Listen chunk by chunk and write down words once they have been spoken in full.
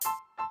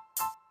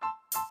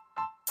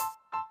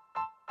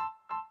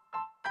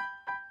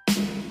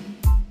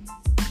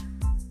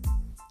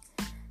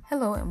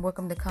Hello and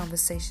welcome to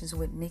Conversations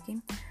with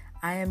Nikki.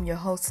 I am your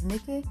host,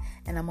 Nikki,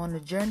 and I'm on a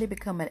journey to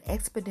become an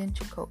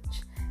exponential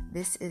coach.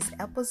 This is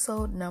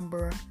episode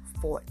number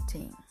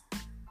 14.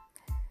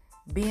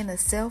 Being a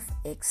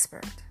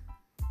self-expert.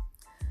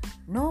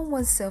 Knowing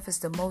oneself is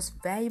the most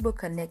valuable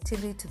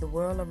connectivity to the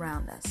world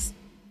around us.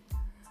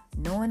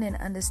 Knowing and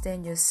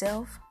understanding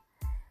yourself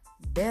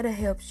better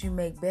helps you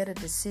make better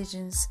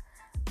decisions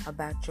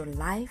about your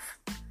life,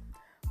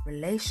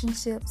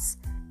 relationships,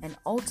 and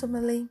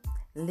ultimately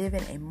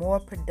living a more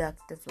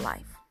productive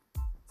life.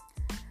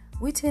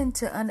 We tend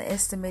to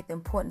underestimate the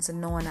importance of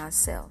knowing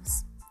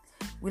ourselves.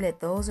 We let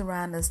those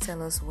around us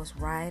tell us what's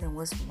right and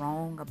what's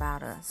wrong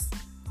about us.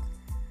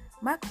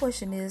 My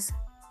question is,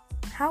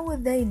 how will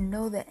they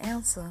know the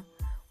answer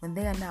when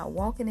they are not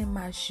walking in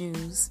my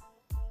shoes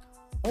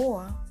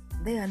or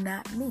they are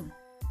not me?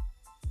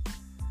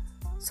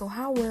 So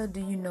how well do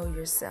you know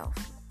yourself?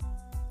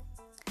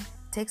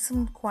 Take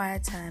some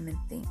quiet time and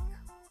think.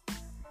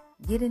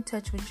 Get in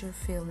touch with your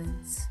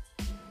feelings.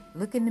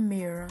 Look in the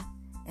mirror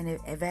and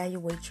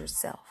evaluate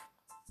yourself.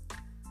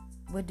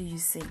 What do you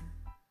see?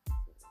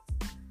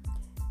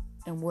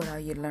 And what are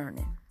you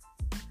learning?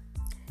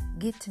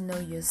 Get to know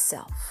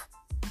yourself.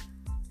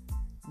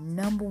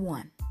 Number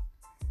 1,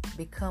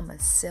 become a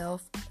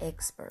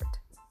self-expert.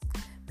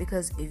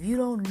 Because if you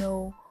don't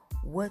know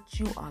what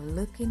you are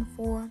looking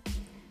for,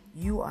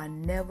 you are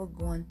never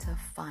going to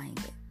find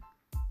it.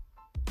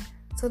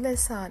 So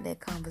let's start that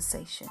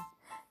conversation.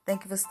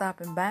 Thank you for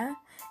stopping by,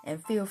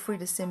 and feel free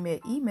to send me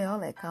an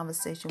email at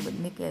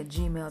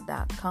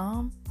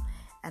conversationwithnikki@gmail.com,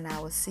 and I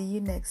will see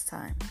you next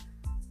time.